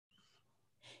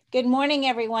Good morning,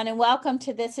 everyone, and welcome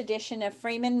to this edition of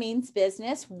Freeman Means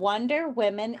Business, Wonder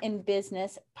Women in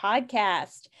Business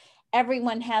podcast.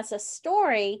 Everyone has a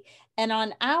story, and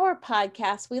on our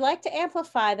podcast, we like to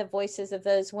amplify the voices of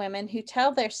those women who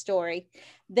tell their story.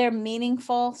 They're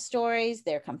meaningful stories,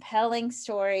 they're compelling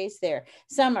stories.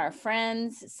 Some are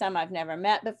friends, some I've never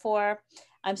met before.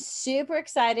 I'm super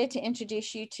excited to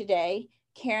introduce you today,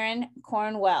 Karen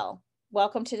Cornwell.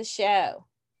 Welcome to the show.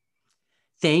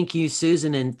 Thank you,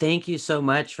 Susan, and thank you so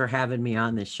much for having me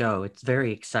on the show. It's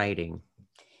very exciting.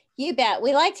 You bet.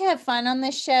 We like to have fun on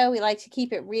this show. We like to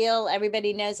keep it real.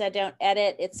 Everybody knows I don't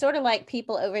edit. It's sort of like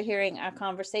people overhearing our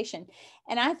conversation.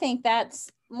 And I think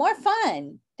that's more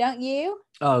fun, don't you?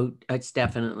 Oh, it's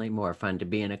definitely more fun to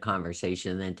be in a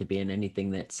conversation than to be in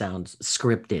anything that sounds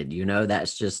scripted.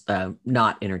 That's just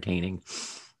not entertaining.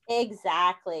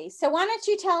 Exactly. So why don't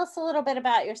you tell us a little bit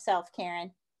about yourself,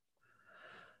 Karen?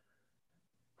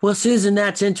 Well, Susan,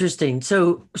 that's interesting.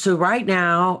 So right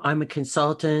now I'm a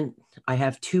consultant. I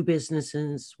have two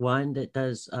businesses, one that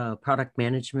does product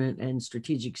management and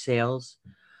strategic sales,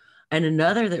 and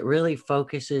another that really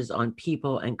focuses on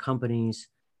people and companies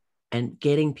and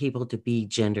getting people to be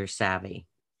gender savvy.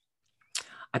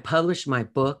 I published my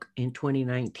book in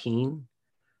 2019,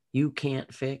 You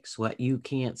Can't Fix What You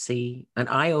Can't See, an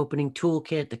eye-opening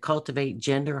toolkit to cultivate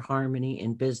gender harmony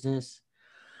in business.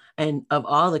 And of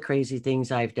all the crazy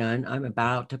things I've done, I'm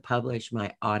about to publish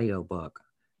my audiobook.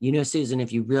 Susan,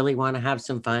 if you really want to have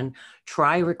some fun,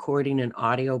 try recording an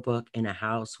audiobook in a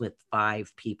house with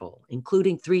 5 people,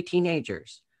 including 3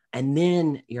 teenagers, and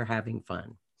then you're having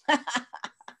fun.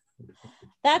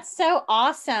 That's so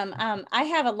awesome. I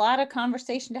have a lot of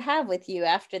conversation to have with you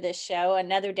after this show.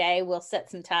 Another day, we'll set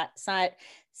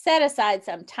aside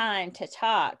some time to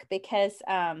talk because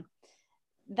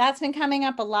that's been coming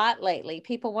up a lot lately.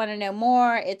 People want to know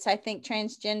more. I think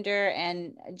transgender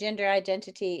and gender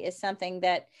identity is something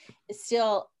that is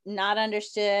still not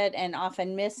understood and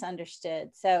often misunderstood.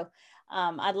 So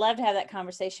I'd love to have that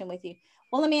conversation with you.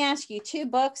 Well, let me ask you, 2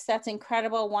 books. That's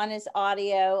incredible. One is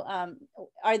audio.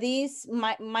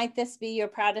 Might this be your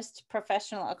proudest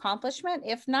professional accomplishment?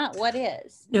 If not, what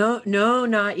is? No,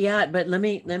 not yet. But let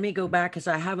me go back because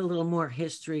I have a little more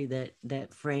history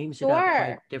that frames it up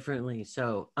quite differently.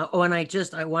 So, and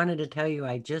I wanted to tell you,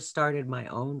 I just started my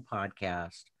own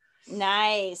podcast.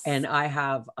 Nice. And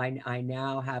I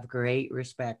now have great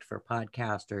respect for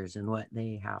podcasters and what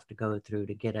they have to go through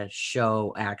to get a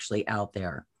show actually out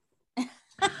there.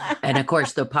 And of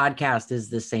course, the podcast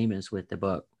is the same as with the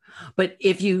book. But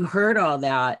if you heard all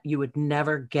that, you would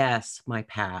never guess my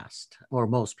past, or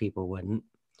most people wouldn't.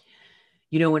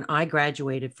 When I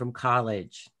graduated from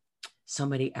college,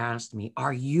 somebody asked me,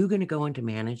 "Are you going to go into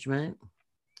management?"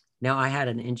 Now, I had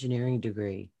an engineering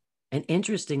degree. And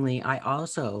interestingly, I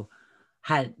also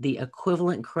had the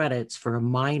equivalent credits for a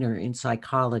minor in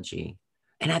psychology.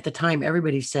 And at the time,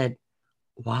 everybody said,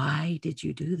 "Why did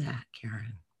you do that,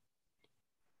 Karen?"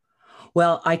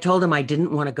 Well, I told him I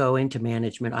didn't want to go into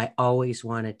management. I always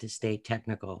wanted to stay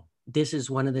technical. This is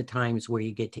one of the times where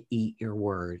you get to eat your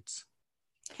words.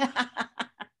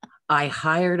 I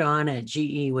hired on at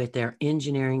GE with their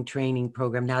engineering training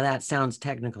program. Now that sounds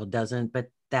technical, doesn't?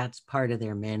 But that's part of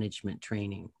their management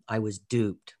training. I was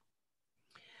duped.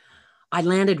 I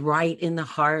landed right in the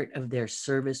heart of their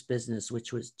service business,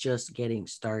 which was just getting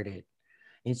started.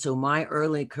 And so my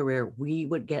early career, we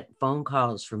would get phone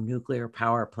calls from nuclear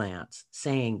power plants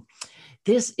saying,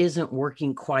 "This isn't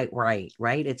working quite right?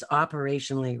 It's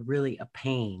operationally really a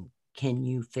pain. Can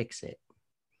you fix it?"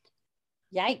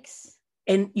 Yikes.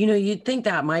 And, you'd think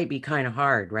that might be kind of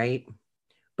hard, right?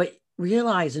 But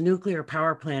realize a nuclear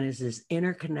power plant is this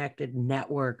interconnected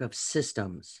network of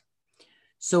systems.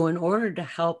 So in order to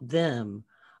help them,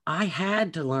 I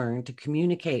had to learn to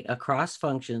communicate across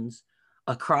functions,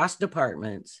 across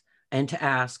departments, and to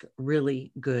ask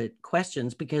really good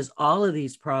questions because all of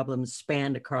these problems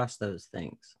spanned across those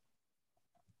things.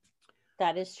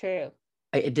 That is true.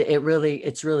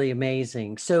 It's really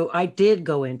amazing. So I did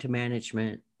go into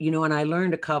management, and I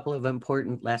learned a couple of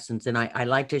important lessons, and I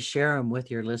like to share them with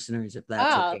your listeners if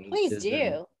that's okay. Please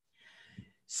do.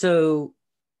 So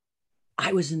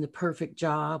I was in the perfect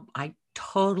job. I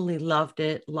totally loved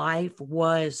it. Life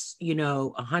was,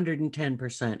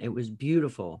 110%. It was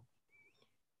beautiful.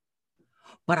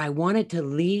 But I wanted to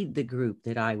lead the group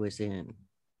that I was in.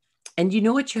 And you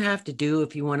know what you have to do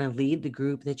if you want to lead the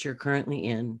group that you're currently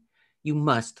in? You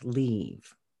must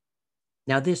leave.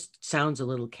 Now, this sounds a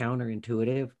little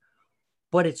counterintuitive,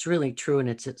 but it's really true. And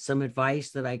it's some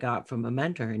advice that I got from a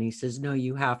mentor. And he says, "No,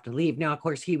 you have to leave." Now, of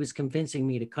course, he was convincing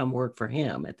me to come work for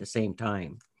him at the same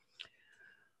time.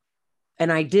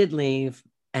 And I did leave.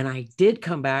 And I did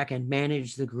come back and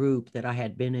manage the group that I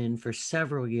had been in for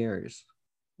several years,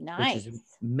 which is a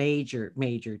Nice. major,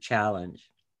 major challenge.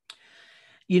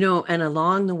 You know, and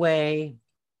along the way,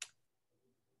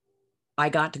 I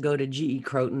got to go to GE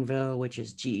Crotonville, which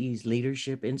is GE's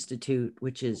Leadership Institute,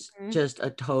 which is Mhm. just a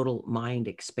total mind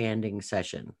expanding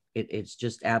session. It's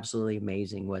just absolutely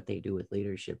amazing what they do with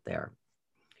leadership there.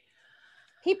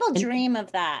 People And dream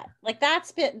of that. Like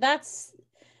that's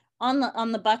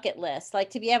on the bucket list,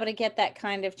 like to be able to get that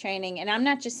kind of training. And I'm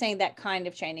not just saying that kind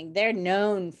of training, they're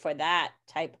known for that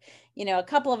type. You know, a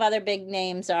couple of other big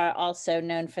names are also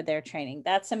known for their training.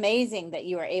 That's amazing that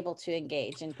you are able to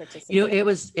engage and you know,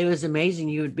 participate. it was amazing.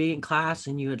 You would be in class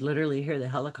and you would literally hear the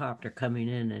helicopter coming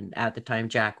in. And at the time,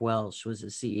 Jack Welch was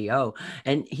the CEO,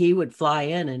 and he would fly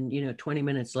in, and 20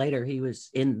 minutes later, he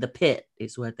was in the pit,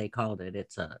 is what they called it.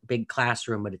 It's a big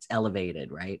classroom, but it's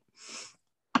elevated, right?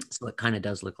 So it kind of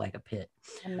does look like a pit.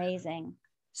 Amazing.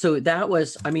 So that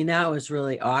was, I mean, that was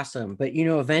really awesome. But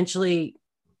eventually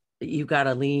you've got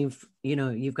to leave,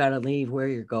 you've got to leave where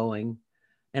you're going.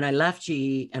 And I left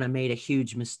GE and I made a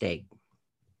huge mistake.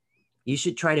 You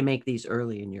should try to make these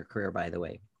early in your career, by the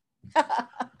way.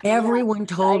 Everyone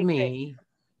told me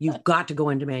you've got to go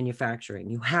into manufacturing.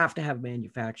 You have to have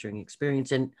manufacturing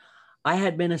experience. And I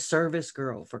had been a service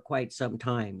girl for quite some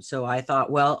time. So I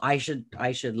thought, well, I should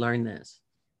learn this.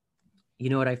 You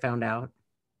know what I found out?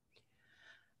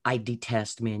 I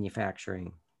detest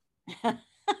manufacturing.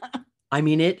 I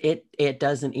mean, it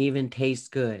doesn't even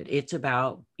taste good. It's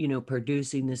about,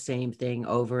 producing the same thing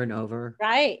over and over.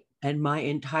 Right. And my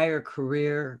entire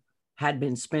career had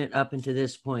been spent up until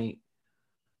this point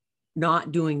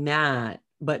not doing that,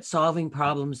 but solving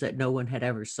problems that no one had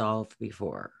ever solved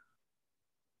before.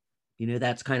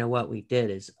 That's kind of what we did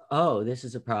is, oh, this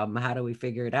is a problem. How do we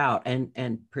figure it out?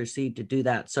 And proceed to do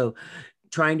that. So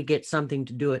trying to get something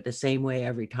to do it the same way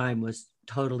every time was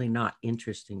totally not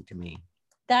interesting to me.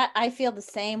 That I feel the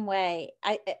same way.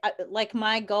 I like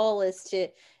my goal is to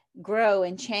grow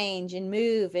and change and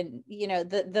move, and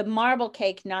the marble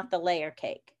cake, not the layer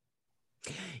cake.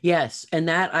 Yes, and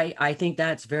that I think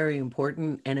that's very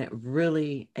important, and it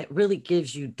really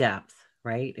gives you depth,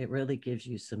 right? It really gives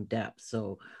you some depth.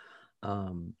 So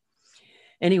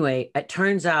anyway, it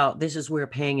turns out this is where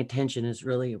paying attention is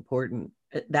really important.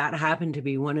 That happened to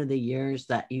be one of the years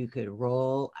that you could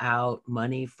roll out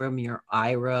money from your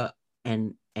IRA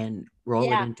and roll it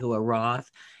Yeah. into a Roth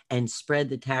and spread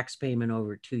the tax payment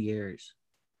over 2 years.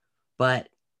 But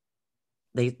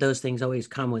those things always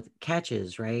come with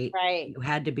catches, right? Right. You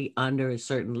had to be under a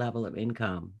certain level of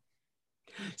income.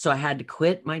 So I had to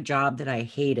quit my job that I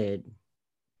hated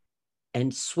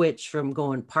and switch from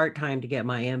going part-time to get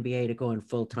my MBA to going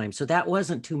full-time. So that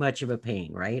wasn't too much of a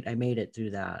pain, right? I made it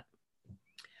through that.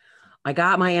 I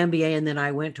got my MBA and then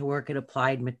I went to work at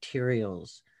Applied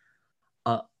Materials,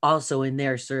 also in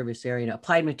their service area. And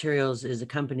Applied Materials is a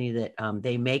company that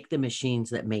they make the machines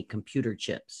that make computer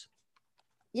chips.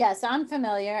 Yes, I'm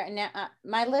familiar, and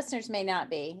my listeners may not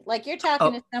be. Like you're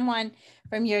talking to someone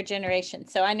from your generation,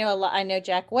 so I know a lot. I know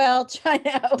Jack Welch. I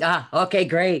know. Okay,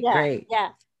 great, Yeah, great. yeah.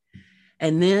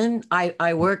 And then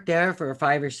I worked there for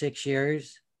 5 or 6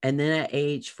 years. And then at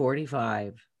age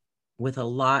 45, with a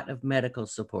lot of medical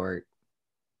support,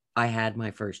 I had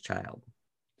my first child.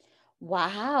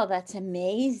 Wow, that's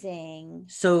amazing.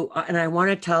 So, and I want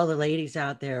to tell the ladies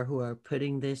out there who are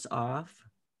putting this off,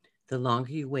 the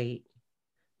longer you wait,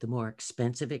 the more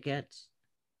expensive it gets,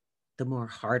 the more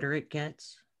harder it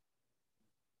gets,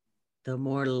 the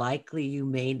more likely you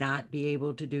may not be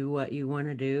able to do what you want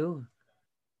to do,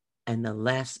 and the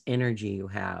less energy you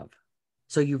have.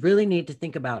 So you really need to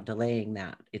think about delaying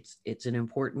that. It's an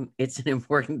important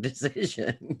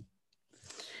decision.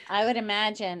 I would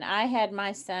imagine. I had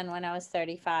my son when I was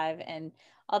 35, and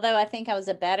although I think I was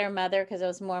a better mother because I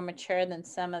was more mature than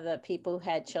some of the people who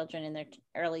had children in their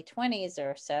early 20s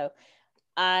or so,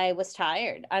 I was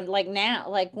tired. I'm like now,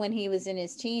 like when he was in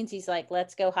his teens, he's like,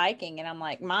 let's go hiking. And I'm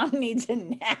like, mom needs a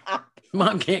nap.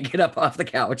 Mom can't get up off the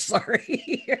couch.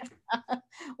 Sorry.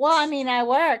 Well, I mean, I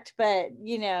worked, but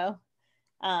No,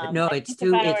 I it's think if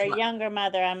too, I were it's a younger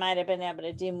mother, I might have been able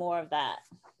to do more of that.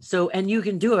 so, and you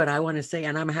can do it. I want to say,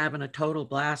 and I'm having a total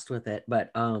blast with it, but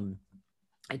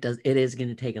it is going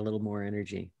to take a little more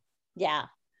energy. Yeah.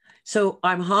 So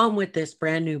I'm home with this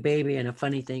brand new baby, and a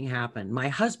funny thing happened. My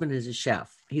husband is a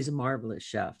chef. He's a marvelous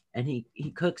chef, and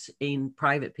he cooks in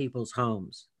private people's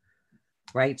homes,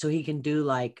 right? So he can do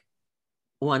like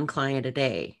one client a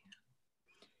day.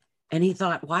 And he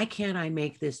thought, why can't I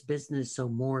make this business so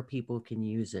more people can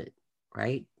use it,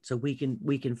 right? So we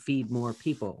can feed more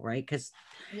people, right? Because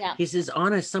Yeah. he says,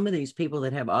 honest, some of these people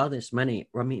that have all this money,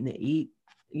 I mean, they eat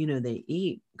they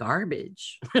eat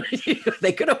garbage.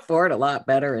 They could afford a lot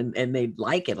better, and they'd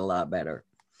like it a lot better.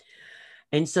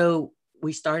 And so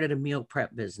we started a meal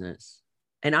prep business,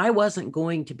 and I wasn't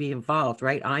going to be involved,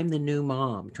 right? I'm the new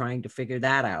mom trying to figure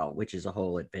that out, which is a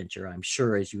whole adventure, I'm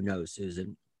sure, as you know,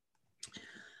 Susan.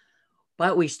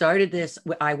 But we started this.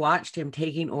 I watched him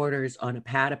taking orders on a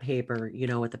pad of paper,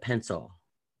 with a pencil.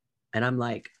 And I'm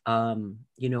like, I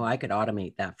could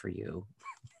automate that for you,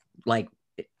 like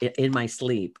in my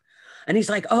sleep. And he's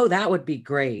like, oh, that would be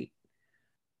great.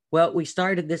 Well, we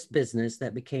started this business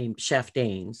that became Chef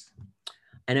Dane's.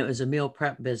 And it was a meal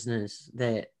prep business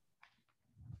that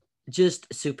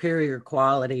just superior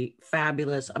quality,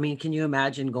 fabulous. I mean, can you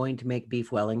imagine going to make beef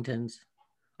Wellingtons?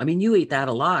 I mean, you eat that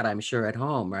a lot, I'm sure, at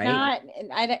home, right?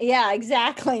 Yeah,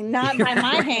 exactly. Not by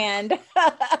my hand.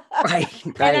 Right.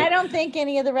 And I don't think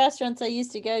any of the restaurants I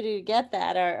used to go to get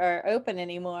that are open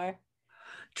anymore.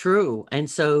 True. And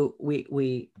so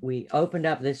we opened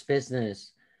up this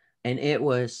business, and it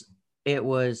was a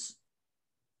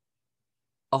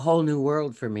whole new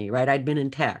world for me, right? I'd been in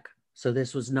tech, so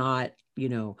this was not,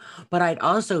 but I'd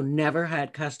also never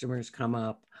had customers come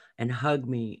up and hug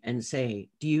me and say,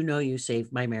 do you know you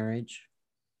saved my marriage?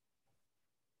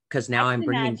 Because now I'm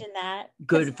bringing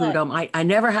good food home. I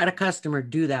never had a customer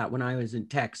do that when I was in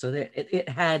tech. So that it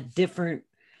had different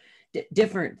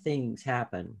things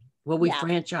happen. Well, we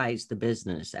franchised the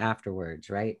business afterwards,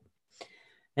 right?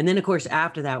 And then, of course,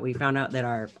 after that, we found out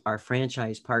that our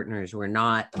franchise partners were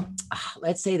not,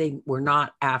 let's say they were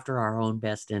not after our own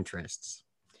best interests.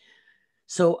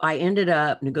 So I ended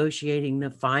up negotiating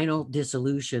the final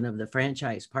dissolution of the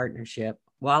franchise partnership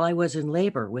while I was in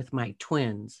labor with my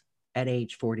twins at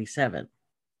age 47.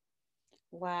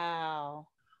 Wow.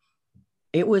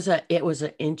 It was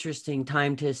an interesting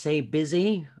time. To say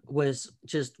busy was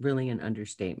just really an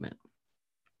understatement.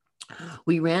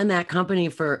 We ran that company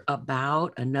for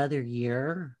about another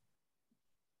year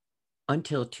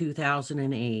until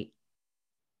 2008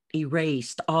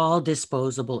 erased all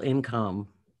disposable income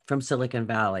from Silicon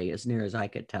Valley, as near as I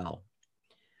could tell.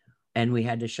 And we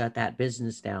had to shut that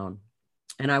business down.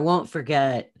 And I won't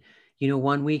forget,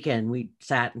 one weekend we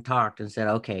sat and talked and said,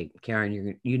 okay,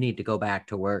 Karen, you need to go back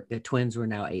to work. The twins were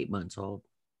now 8 months old.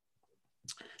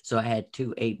 So I had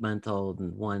 2 8-month-old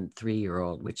and 1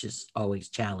 3-year-old, which is always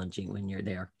challenging when you're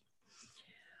there.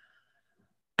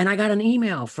 And I got an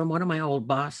email from one of my old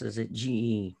bosses at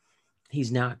GE.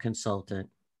 He's now a consultant.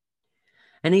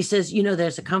 And he says,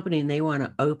 there's a company and they want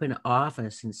to open an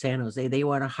office in San Jose. They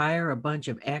want to hire a bunch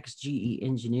of ex-GE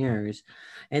engineers,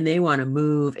 and they want to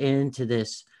move into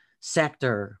this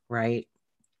sector, right?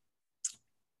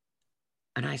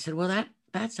 And I said, well,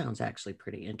 that sounds actually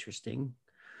pretty interesting.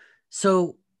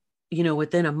 So,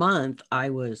 within a month, I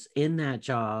was in that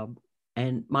job,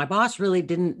 and my boss really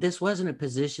this wasn't a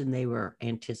position they were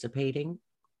anticipating.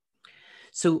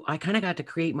 So I kind of got to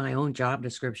create my own job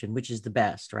description, which is the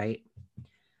best, right?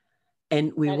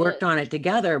 And we worked on it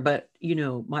together. But,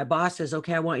 my boss says,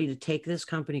 okay, I want you to take this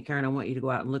company, Karen. I want you to go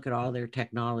out and look at all their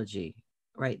technology,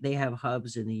 right? They have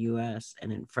hubs in the US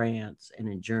and in France and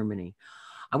in Germany.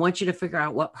 I want you to figure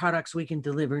out what products we can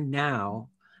deliver now,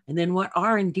 and then what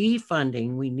R&D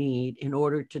funding we need in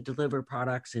order to deliver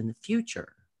products in the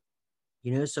future.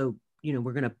 So,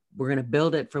 we're going to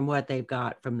build it from what they've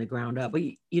got from the ground up. But,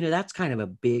 that's kind of a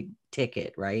big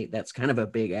ticket, right? That's kind of a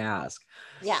big ask.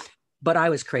 Yeah. But I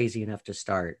was crazy enough to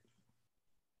start.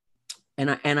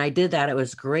 And I did that. It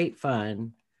was great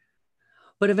fun.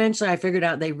 But eventually I figured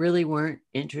out they really weren't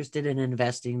interested in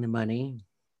investing the money.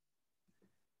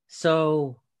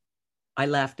 So I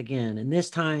left again. And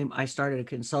this time I started a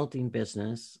consulting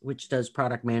business, which does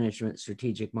product management,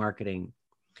 strategic marketing.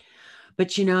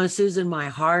 But, Susan, my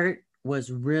heart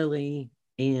was really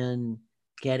in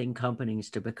getting companies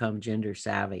to become gender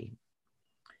savvy.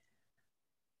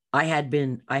 I had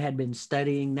been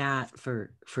studying that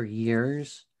for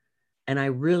years, and I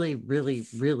really, really,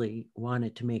 really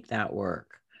wanted to make that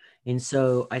work. And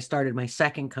so I started my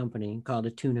second company called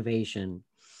Attunivation.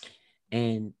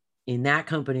 And in that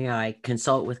company, I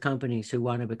consult with companies who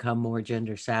want to become more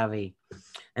gender savvy.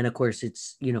 And of course,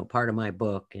 it's, part of my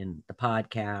book and the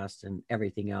podcast and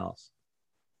everything else.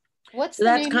 What's the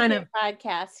name of your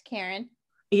podcast, Karen?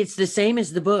 It's the same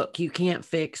as the book. You can't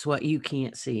fix what you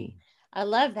can't see. I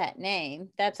love that name.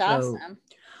 That's awesome.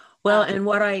 Well, and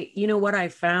what I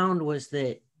found was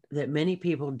that many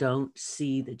people don't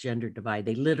see the gender divide.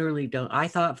 They literally don't. I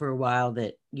thought for a while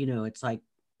that, it's like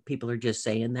people are just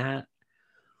saying that.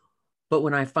 But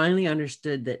when I finally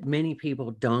understood that many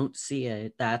people don't see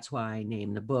it, that's why I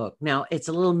named the book. Now, it's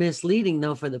a little misleading,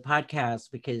 though, for the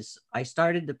podcast, because I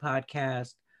started the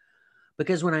podcast,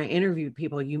 because when I interviewed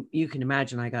people, you can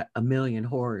imagine I got a million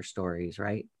horror stories,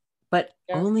 right? But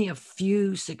Sure. only a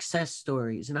few success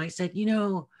stories. And I said,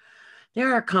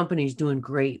 there are companies doing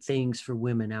great things for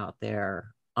women out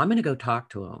there. I'm going to go talk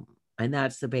to them. And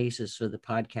that's the basis for the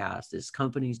podcast, is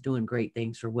companies doing great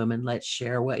things for women. Let's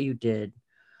share what you did.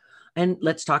 And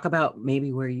let's talk about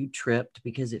maybe where you tripped,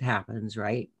 because it happens,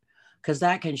 right? Because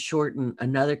that can shorten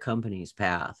another company's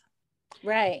path.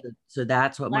 Right. So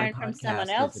that's what my Learn from someone podcast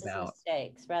is else's about.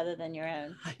 mistakes rather than your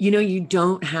own. You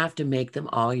don't have to make them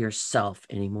all yourself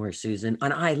anymore, Susan.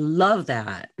 And I love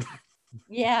that.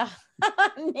 Yeah,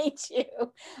 me too.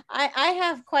 I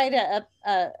have quite a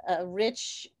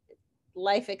rich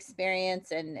life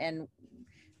experience and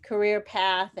career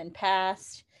path and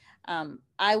past.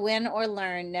 I win or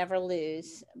learn, never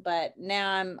lose. But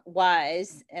now I'm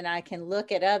wise and I can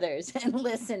look at others and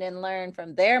listen and learn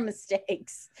from their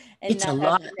mistakes and It's a not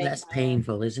have lot to make less my own.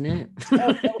 painful, isn't it?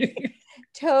 Totally.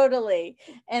 Totally.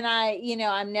 And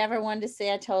I'm never one to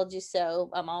say I told you so.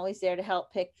 I'm always there to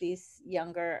help pick these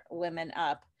younger women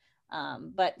up.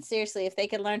 But seriously, if they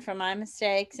could learn from my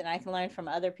mistakes and I can learn from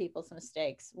other people's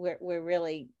mistakes, we're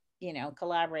really,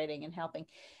 collaborating and helping.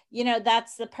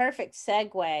 That's the perfect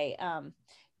segue.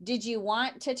 Did you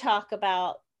want to talk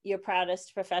about your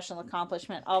proudest professional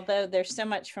accomplishment? Although there's so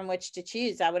much from which to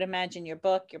choose, I would imagine your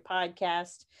book, your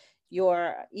podcast,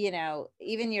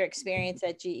 even your experience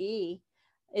at GE.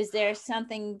 Is there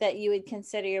something that you would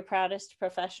consider your proudest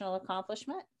professional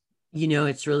accomplishment?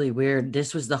 It's really weird.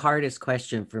 This was the hardest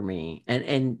question for me.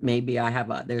 And maybe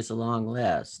there's a long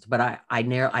list, but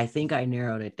I think I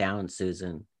narrowed it down,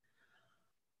 Susan.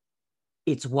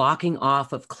 It's walking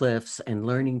off of cliffs and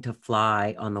learning to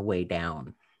fly on the way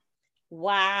down.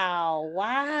 Wow.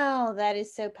 Wow. That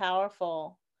is so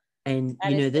powerful. And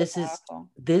That is so this powerful.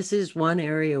 is one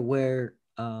area where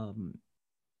and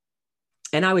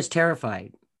I was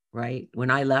terrified, right? When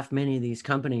I left many of these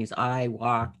companies, I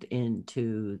walked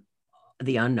into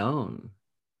the unknown,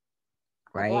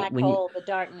 The right? black When you hole, the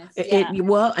darkness. Yeah.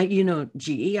 well,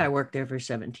 GE, I worked there for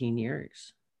 17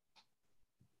 years,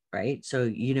 right?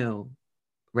 So,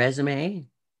 resume.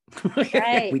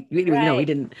 Right. We Right.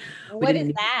 didn't we What is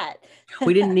didn't that?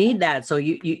 we didn't need that. So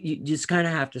you just kind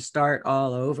of have to start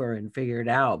all over and figure it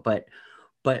out. But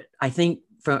I think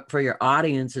for your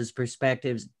audience's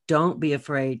perspectives, don't be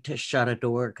afraid to shut a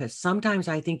door, because sometimes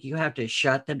I think you have to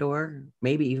shut the door,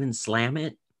 maybe even slam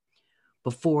it,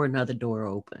 before another door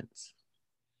opens.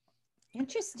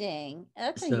 Interesting.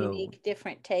 That's a So, unique,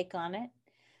 different take on it.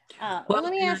 Well, well,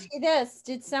 let me ask you this.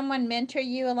 Did someone mentor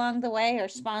you along the way or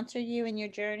sponsor you in your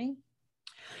journey?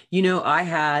 I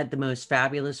had the most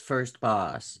fabulous first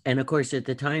boss. And of course, at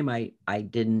the time, I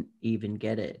didn't even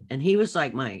get it. And he was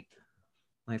like my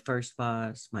first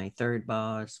boss, my third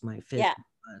boss, my fifth Yeah.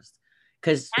 boss,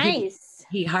 because Nice.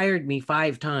 he hired me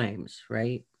 5 times,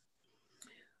 right?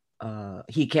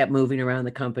 He kept moving around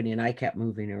the company and I kept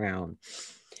moving around.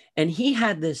 And he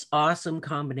had this awesome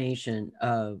combination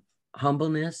of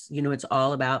humbleness. It's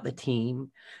all about the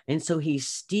team. And so he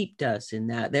steeped us in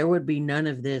that. There would be none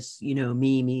of this,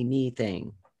 me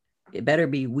thing. It better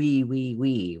be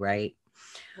we, right?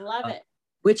 Love Uh, it.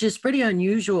 which is pretty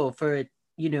unusual for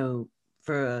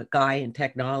a guy in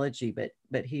technology,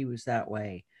 but he was that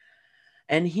way.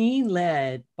 And he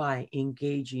led by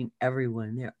engaging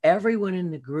everyone there. Everyone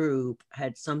in the group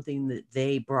had something that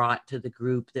they brought to the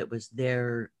group that was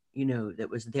their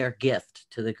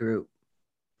gift to the group.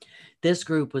 This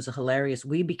group was hilarious.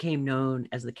 We became known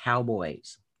as the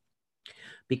Cowboys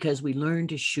because we learned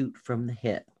to shoot from the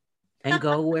hip and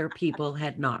go where people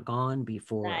had not gone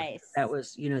before. Nice. That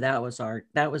was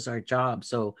our job.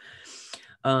 So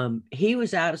he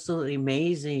was absolutely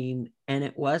amazing. And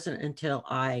it wasn't until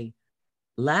I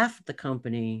left the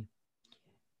company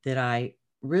that I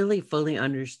really fully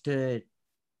understood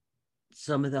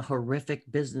some of the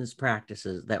horrific business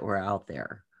practices that were out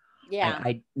there. Yeah.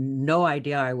 I no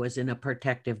idea I was in a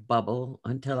protective bubble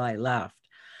until I left.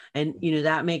 And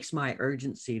that makes my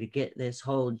urgency to get this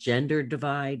whole gender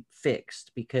divide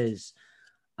fixed, because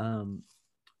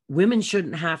women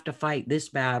shouldn't have to fight this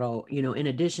battle, in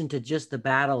addition to just the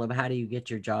battle of how do you get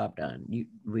your job done.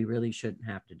 We really shouldn't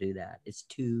have to do that. It's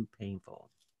too painful.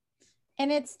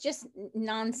 And it's just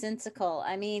nonsensical.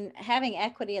 I mean, having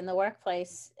equity in the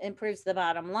workplace improves the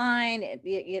bottom line.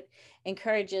 It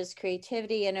encourages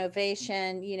creativity,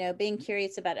 innovation, being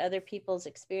curious about other people's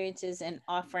experiences and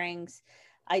offerings,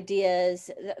 ideas.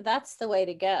 That's the way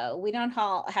to go. We don't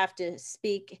all have to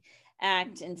speak,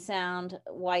 act, and sound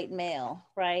white male,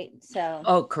 right? So,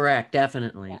 Oh, correct.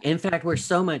 Definitely. yeah. In fact, we're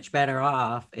so much better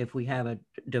off if we have a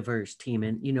diverse team.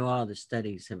 And, all the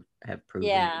studies have proven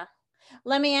it. Yeah.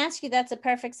 Let me ask you, that's a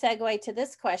perfect segue to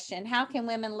this question. How can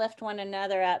women lift one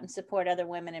another up and support other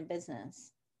women in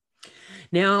business?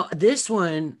 Now, this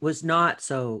one was not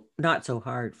so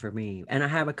hard for me, and I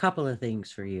have a couple of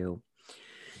things for you.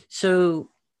 So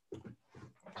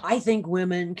I think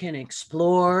women can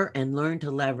explore and learn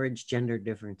to leverage gender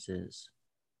differences.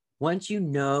 Once you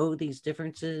know these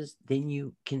differences, then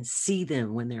you can see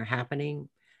them when they're happening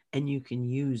and you can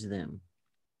use them.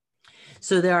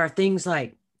 So there are things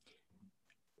like,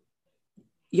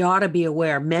 you ought to be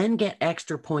aware, men get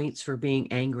extra points for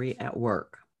being angry at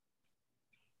work.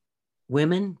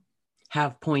 Women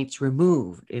have points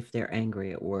removed if they're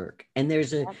angry at work. And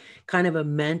there's a kind of a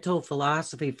mental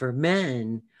philosophy for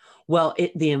men. Well,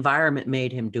 the environment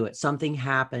made him do it. Something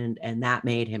happened and that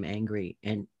made him angry,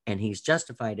 and he's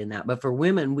justified in that. But for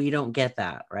women, we don't get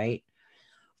that, right?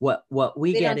 What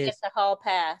we get is the hall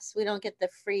pass. We don't get the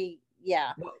free.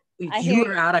 Yeah. You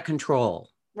are out of control.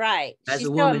 Right. As She's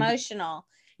a woman, so emotional.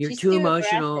 You're too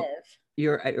emotional. Aggressive.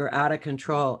 You're out of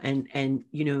control. And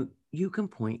you know, you can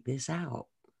point this out.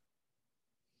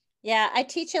 Yeah, I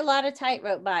teach a lot of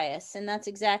tightrope bias, and that's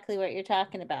exactly what you're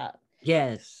talking about.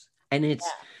 Yes. And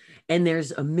and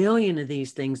there's a million of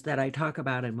these things that I talk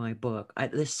about in my book.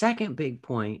 The second big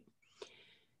point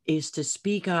is to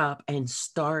speak up and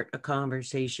start a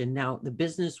conversation. Now, the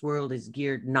business world is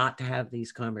geared not to have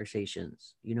these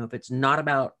conversations. You know, if it's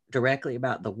not directly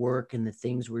about the work and the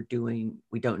things we're doing,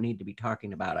 we don't need to be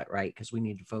talking about it, right? Because we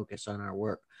need to focus on our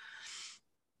work.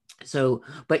 So,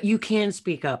 but you can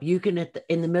speak up. You can,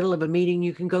 in the middle of a meeting,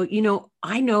 you can go, you know,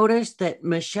 I noticed that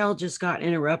Michelle just got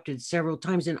interrupted several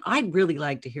times, and I'd really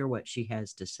like to hear what she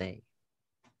has to say.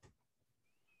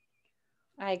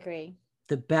 I agree.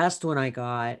 The best one I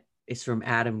got is from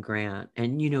Adam Grant.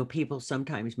 And, you know, people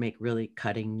sometimes make really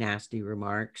cutting, nasty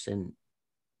remarks, and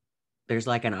there's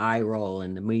like an eye roll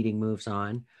and the meeting moves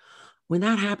on. When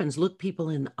that happens, look people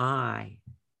in the eye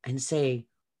and say,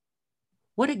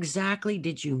 what exactly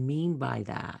did you mean by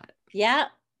that? Yeah.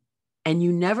 And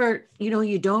you never, you know,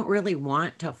 you don't really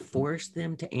want to force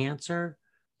them to answer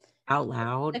out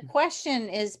loud. The question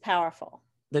is powerful.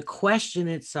 The question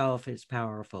itself is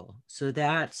powerful. So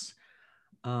that's,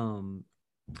 to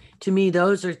me,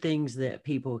 those are things that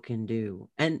people can do.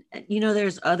 And, you know,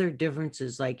 there's other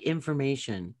differences like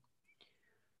information.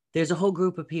 There's a whole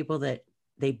group of people that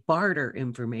they barter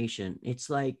information. It's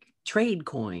like trade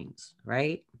coins,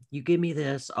 right? You give me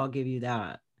this, I'll give you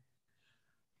that.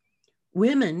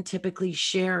 Women typically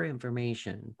share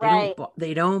information.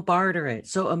 They don't barter it.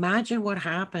 So imagine what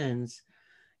happens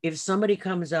if somebody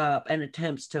comes up and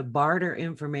attempts to barter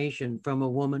information from a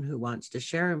woman who wants to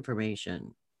share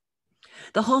information.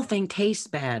 The whole thing tastes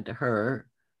bad to her.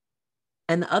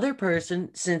 And the other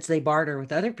person, since they barter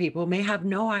with other people, may have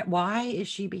why is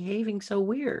she behaving so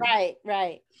weird? Right.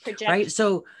 Projection. Right.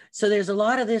 So there's a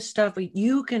lot of this stuff.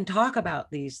 You can talk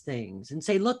about these things and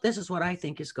say, look, this is what I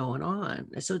think is going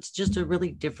on. So it's just a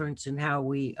really difference in how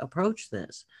we approach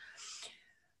this.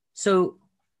 So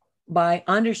by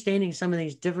understanding some of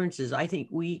these differences, I think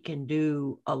we can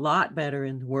do a lot better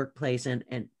in the workplace and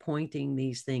pointing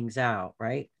these things out,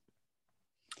 right?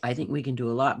 I think we can do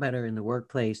a lot better in the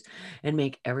workplace and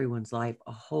make everyone's life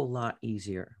a whole lot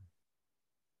easier.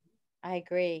 I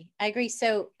agree.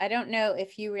 So I don't know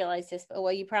if you realize this, but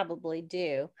well, you probably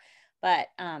do. But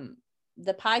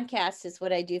the podcast is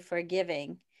what I do for a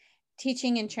living.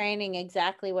 Teaching and training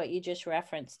exactly what you just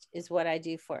referenced is what I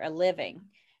do for a living.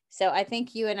 So I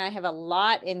think you and I have a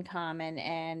lot in common,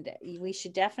 and we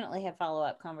should definitely have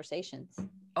follow-up conversations.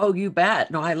 Oh, you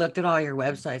bet. No, I looked at all your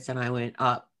websites and I went,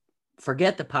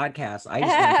 forget the podcast. I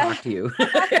just want to talk to you.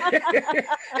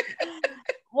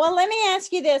 Well, let me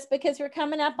ask you this, because we're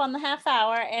coming up on the half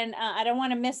hour, and I don't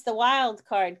want to miss the wild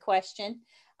card question.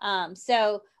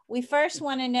 So we first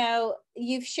want to know,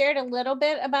 you've shared a little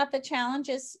bit about the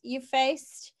challenges you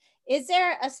faced. Is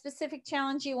there a specific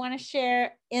challenge you want to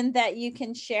share, in that you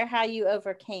can share how you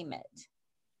overcame it?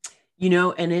 You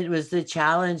know, and it was the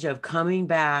challenge of coming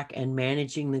back and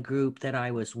managing the group that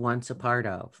I was once a part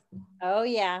of. Oh,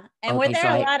 yeah. And were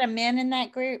there a lot of men in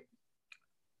that group?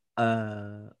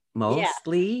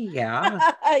 Mostly,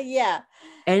 yeah. Yeah.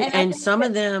 And some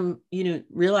of them, you know,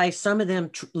 realized some of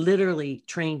them literally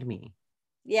trained me.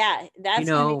 Yeah, that's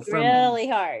really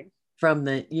hard. From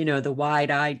the, you know, the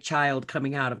wide-eyed child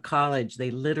coming out of college, they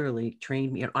literally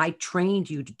trained me. I trained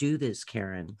you to do this,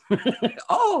 Karen.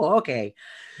 Oh, okay.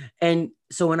 And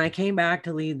so when I came back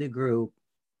to lead the group,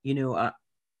 you know,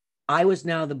 I was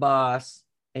now the boss.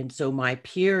 And so my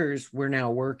peers were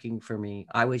now working for me.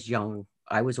 I was young.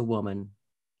 I was a woman.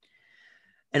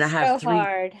 And I have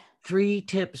three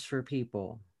tips for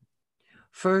people.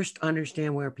 First,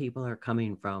 understand where people are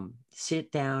coming from.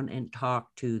 Sit down and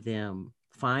talk to them.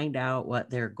 Find out what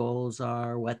their goals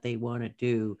are, what they want to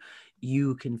do.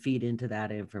 You can feed into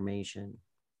that information.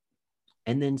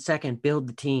 And then second, build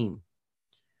the team,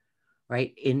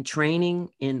 right? In training,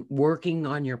 in working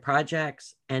on your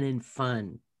projects, and in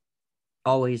fun,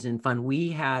 always in fun.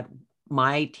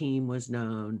 My team was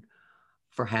known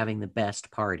for having the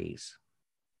best parties.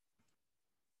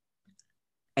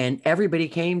 And everybody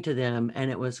came to them, and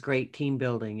it was great team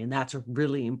building. And that's a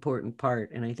really important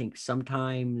part. And I think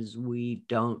sometimes we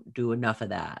don't do enough of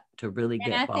that to really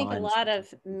And get I think a bonds. lot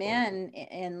of men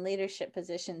in leadership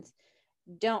positions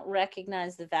don't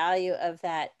recognize the value of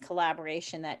that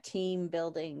collaboration, that team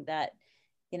building, that,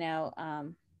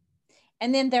 and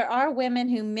then there are women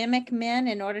who mimic men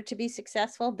in order to be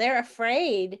successful. They're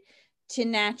afraid to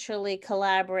naturally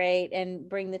collaborate and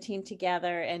bring the team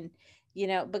together, and,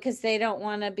 because they don't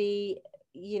want to be,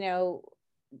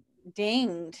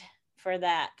 dinged for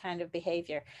that kind of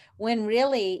behavior, when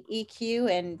really EQ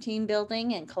and team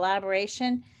building and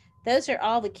collaboration, those are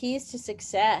all the keys to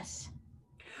success.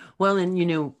 Well,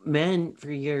 and men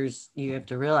for years, you have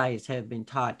to realize, have been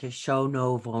taught to show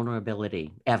no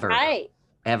vulnerability ever. Right.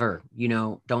 Ever.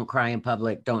 Don't cry in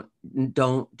public. Don't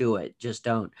do it. Just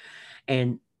don't.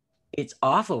 And it's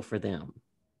awful for them.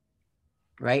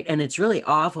 Right. And it's really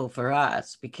awful for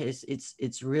us, because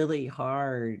it's really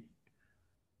hard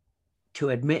to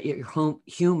admit you're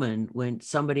human when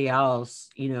somebody else,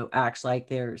 acts like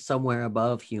they're somewhere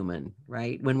above human,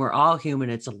 right? When we're all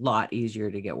human, it's a lot easier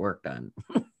to get work done.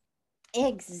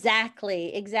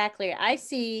 Exactly. I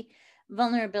see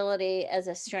vulnerability as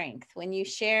a strength. When you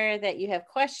share that you have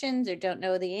questions or don't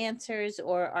know the answers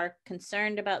or are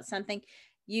concerned about something,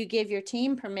 you give your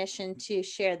team permission to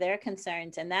share their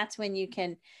concerns. And that's when you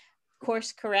can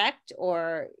course correct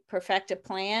or perfect a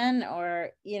plan,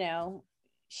 or,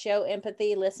 show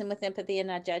empathy, listen with empathy and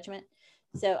not judgment.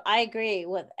 So I agree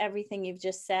with everything you've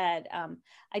just said.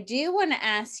 I do want to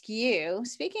ask you,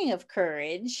 speaking of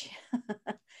courage,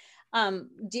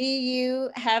 do you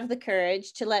have the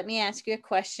courage to let me ask you a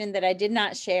question that I did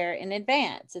not share in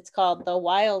advance? It's called the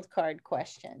wild card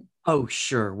question. Oh,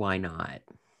 sure. Why not?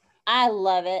 I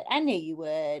love it. I knew you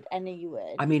would.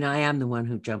 I mean, I am the one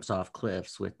who jumps off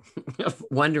cliffs with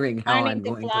wondering how I'm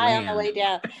going to fly land on the way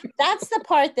down. That's the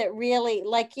part that really,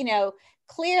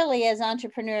 clearly as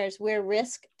entrepreneurs, we're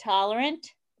risk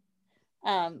tolerant.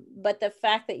 But the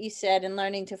fact that you said, and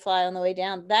learning to fly on the way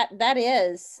down, that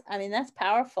is, that's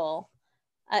powerful.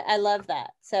 I love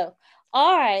that. So,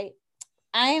 all right,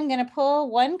 I am going to pull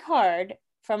one card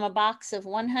from a box of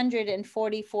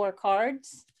 144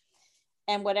 cards.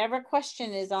 And whatever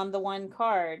question is on the one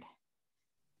card,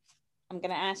 I'm going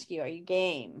to ask you. Are you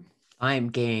game? I'm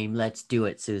game. Let's do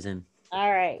it, Susan.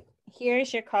 All right.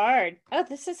 Here's your card. Oh,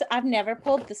 I've never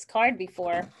pulled this card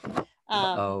before.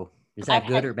 Is that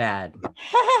good or bad?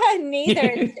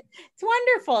 Neither. It's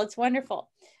wonderful. It's wonderful.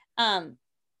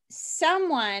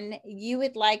 Someone you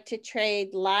would like to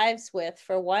trade lives with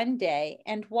for one day,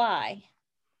 and why?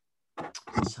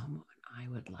 Someone I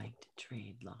would like to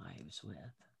trade lives with.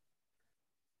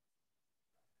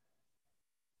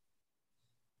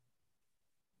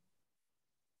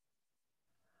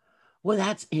 Well,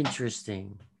 that's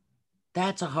interesting.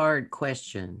 That's a hard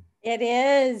question. It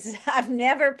is. I've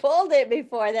never pulled it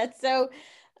before. That's so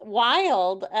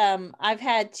wild. I've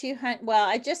had 200. Well,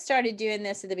 I just started doing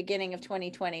this at the beginning of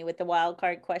 2020 with the wild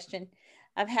card question.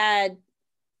 I've had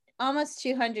almost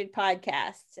 200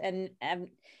 podcasts, and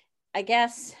I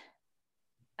guess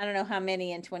I don't know how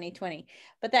many in 2020,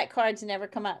 but that card's never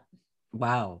come up.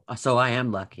 Wow. So I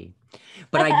am lucky,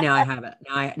 but now I have it.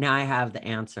 Now I have the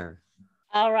answer.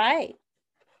 All right.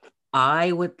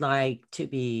 I would like to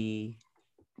be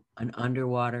an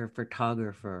underwater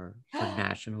photographer for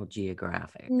National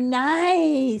Geographic.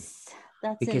 Nice.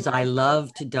 That's because I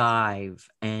love to dive,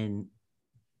 and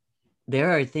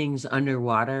there are things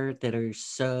underwater that are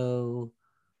so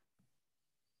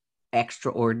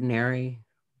extraordinary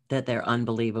that they're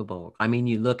unbelievable. I mean,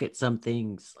 you look at some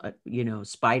things,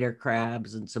 spider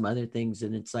crabs and some other things,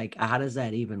 and it's like, how does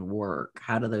that even work?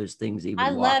 How do those things even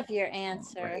I walk? love your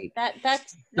answer. Right?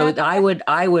 That's so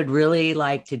I would really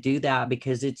like to do that,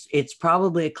 because it's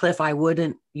probably a cliff I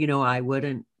wouldn't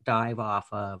dive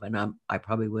off of, and I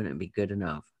probably wouldn't be good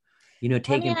enough.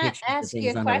 Taking pictures of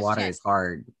things underwater is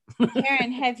hard.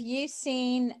 Karen, have you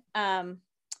seen My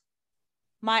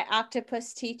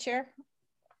Octopus Teacher?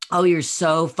 Oh, you're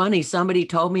so funny. Somebody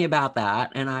told me about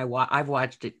that, and I've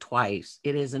watched it twice.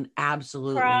 It is an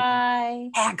absolutely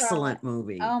excellent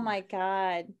movie. Oh my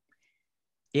God.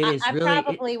 It is I really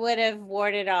probably would have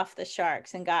warded off the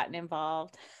sharks and gotten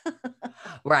involved.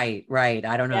 right, right.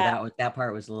 I don't know. Yeah. That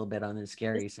part was a little bit on the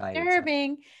scary side. So.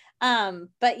 Disturbing.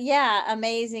 But yeah,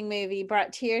 amazing movie.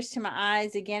 Brought tears to my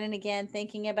eyes again and again,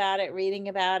 thinking about it, reading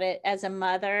about it as a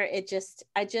mother.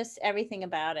 Everything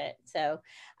about it. So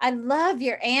I love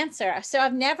your answer. So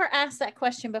I've never asked that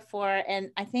question before.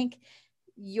 And I think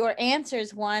your answer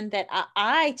is one that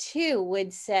I too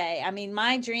would say. I mean,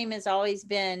 my dream has always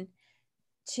been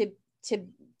to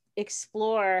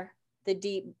explore the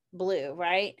deep blue,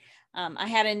 right? I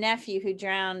had a nephew who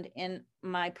drowned in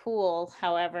my pool,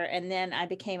 however, and then I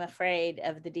became afraid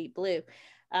of the deep blue,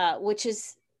 which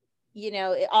is,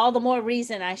 all the more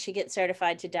reason I should get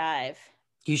certified to dive.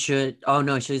 You should. Oh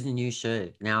no, Susan, you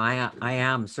should. Now I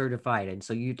am certified, and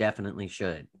so you definitely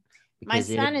should. My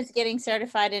Because son is getting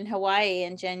certified in Hawaii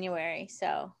in January,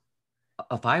 so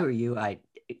if I were you, I'd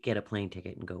get a plane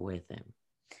ticket and go with him.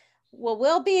 well,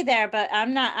 we'll be there, but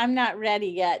I'm not ready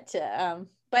yet to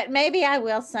but maybe I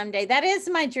will someday. That is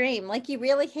my dream. Like you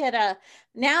really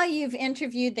now you've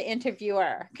interviewed the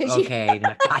interviewer because Okay,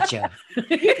 now, gotcha.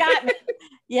 you got me.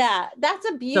 Yeah, that's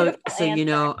a beautiful So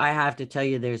answer. I have to tell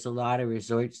you, there's a lot of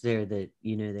resorts there that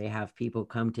they have people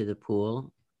come to the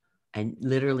pool, and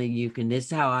literally you can. This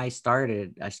is how I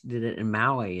started. I did it in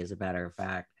Maui, as a matter of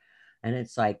fact, and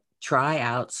it's like try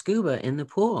out scuba in the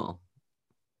pool,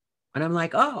 and I'm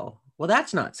like, oh, well,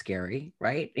 that's not scary,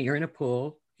 right? You're in a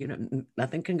pool,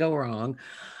 nothing can go wrong,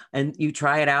 and you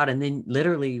try it out, and then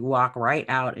literally walk right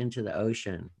out into the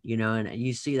ocean, and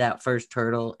you see that first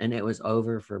turtle, and it was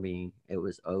over for me. It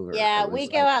was over. Yeah, It we was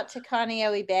go like, out to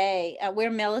Kaneohe Bay. We're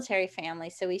a military family,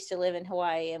 so we used to live in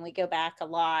Hawaii, and we go back a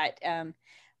lot.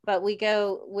 But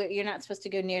you're not supposed to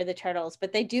go near the turtles,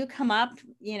 but they do come up,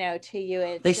 to you.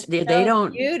 It's just they so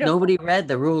don't. beautiful. Nobody read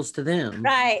the rules to them.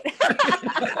 Right.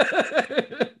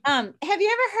 Have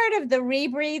you ever heard of the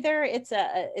rebreather?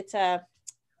 It's a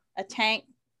tank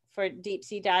for deep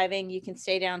sea diving. You can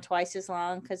stay down twice as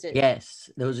long because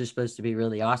Yes, those are supposed to be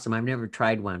really awesome. I've never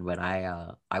tried one, but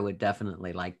I would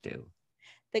definitely like to.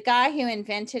 the guy who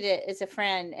invented it is a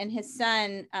friend, and his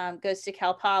son goes to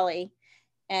Cal Poly,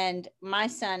 and my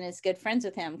son is good friends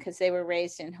with him because they were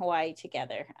raised in Hawaii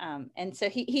together. And so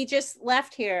he just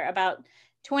left here about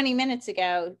 20 minutes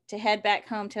ago to head back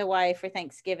home to Hawaii for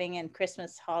Thanksgiving and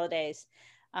Christmas holidays.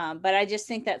 But I just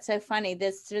think that's so funny.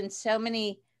 There's been so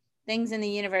many things in the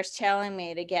universe telling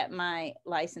me to get my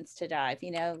license to dive,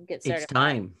 get It's certified.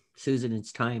 time, Susan.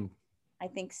 It's time. I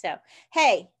think so.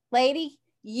 Hey, lady,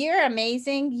 you're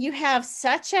amazing. You have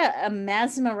such a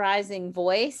mesmerizing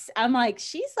voice. I'm like,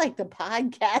 she's like the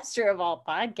podcaster of all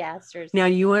podcasters. Now,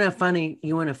 you want a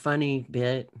funny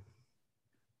bit?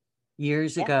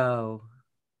 Years ago,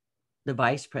 the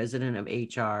vice president of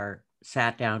HR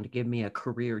sat down to give me a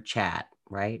career chat,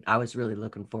 right? I was really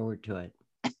looking forward to it.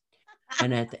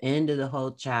 And at the end of the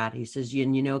whole chat, he says,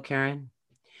 Karen,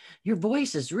 your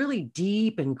voice is really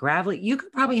deep and gravelly. You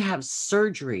could probably have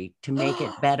surgery to make it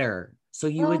better, so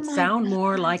you Oh would my sound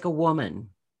more God. like a woman.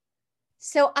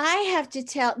 So I have to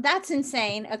tell, that's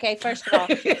insane. Okay, first of all,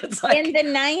 It's in like, the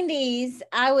 90s,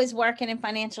 I was working in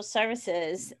financial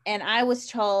services and I was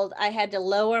told I had to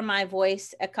lower my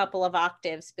voice a couple of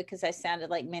octaves because I sounded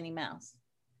like Minnie Mouse.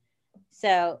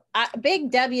 So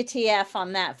big WTF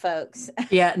on that, folks.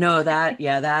 yeah, no, that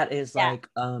is Yeah. like,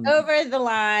 Over the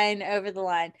line.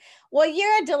 Well,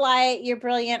 you're a delight. You're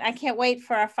brilliant. I can't wait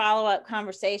for our follow-up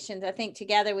conversations. I think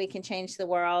together we can change the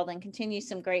world and continue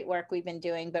some great work we've been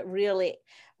doing, but really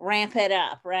ramp it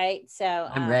up, right? So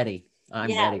I'm ready. I'm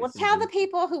yeah, ready. well, tell the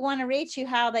people who want to reach you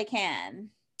how they can.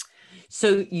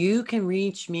 So you can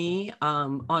reach me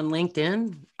on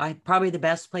LinkedIn. Probably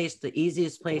the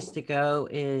easiest place to go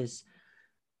is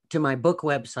to my book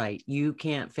website. You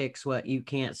Can't Fix What You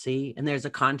Can't See, and there's a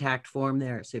contact form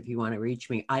there. So if you want to reach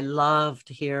me, I love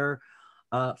to hear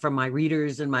from my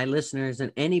readers and my listeners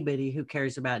and anybody who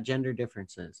cares about gender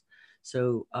differences.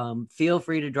 So feel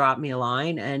free to drop me a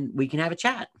line and we can have a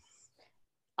chat.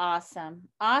 Awesome.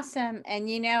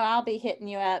 And I'll be hitting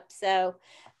you up. So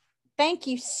thank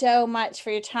you so much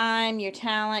for your time, your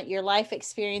talent, your life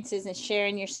experiences, and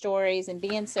sharing your stories and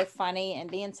being so funny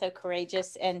and being so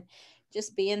courageous and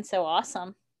just being so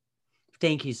awesome.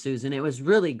 Thank you, Susan. It was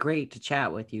really great to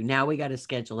chat with you. Now we got to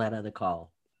schedule that other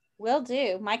call. Will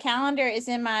do. My calendar is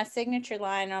in my signature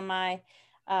line on my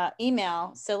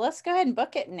email. So let's go ahead and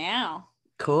book it now.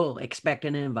 Cool. Expect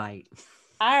an invite.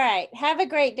 All right. Have a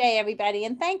great day, everybody.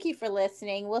 And thank you for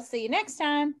listening. We'll see you next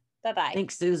time. Bye-bye.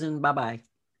 Thanks, Susan. Bye-bye.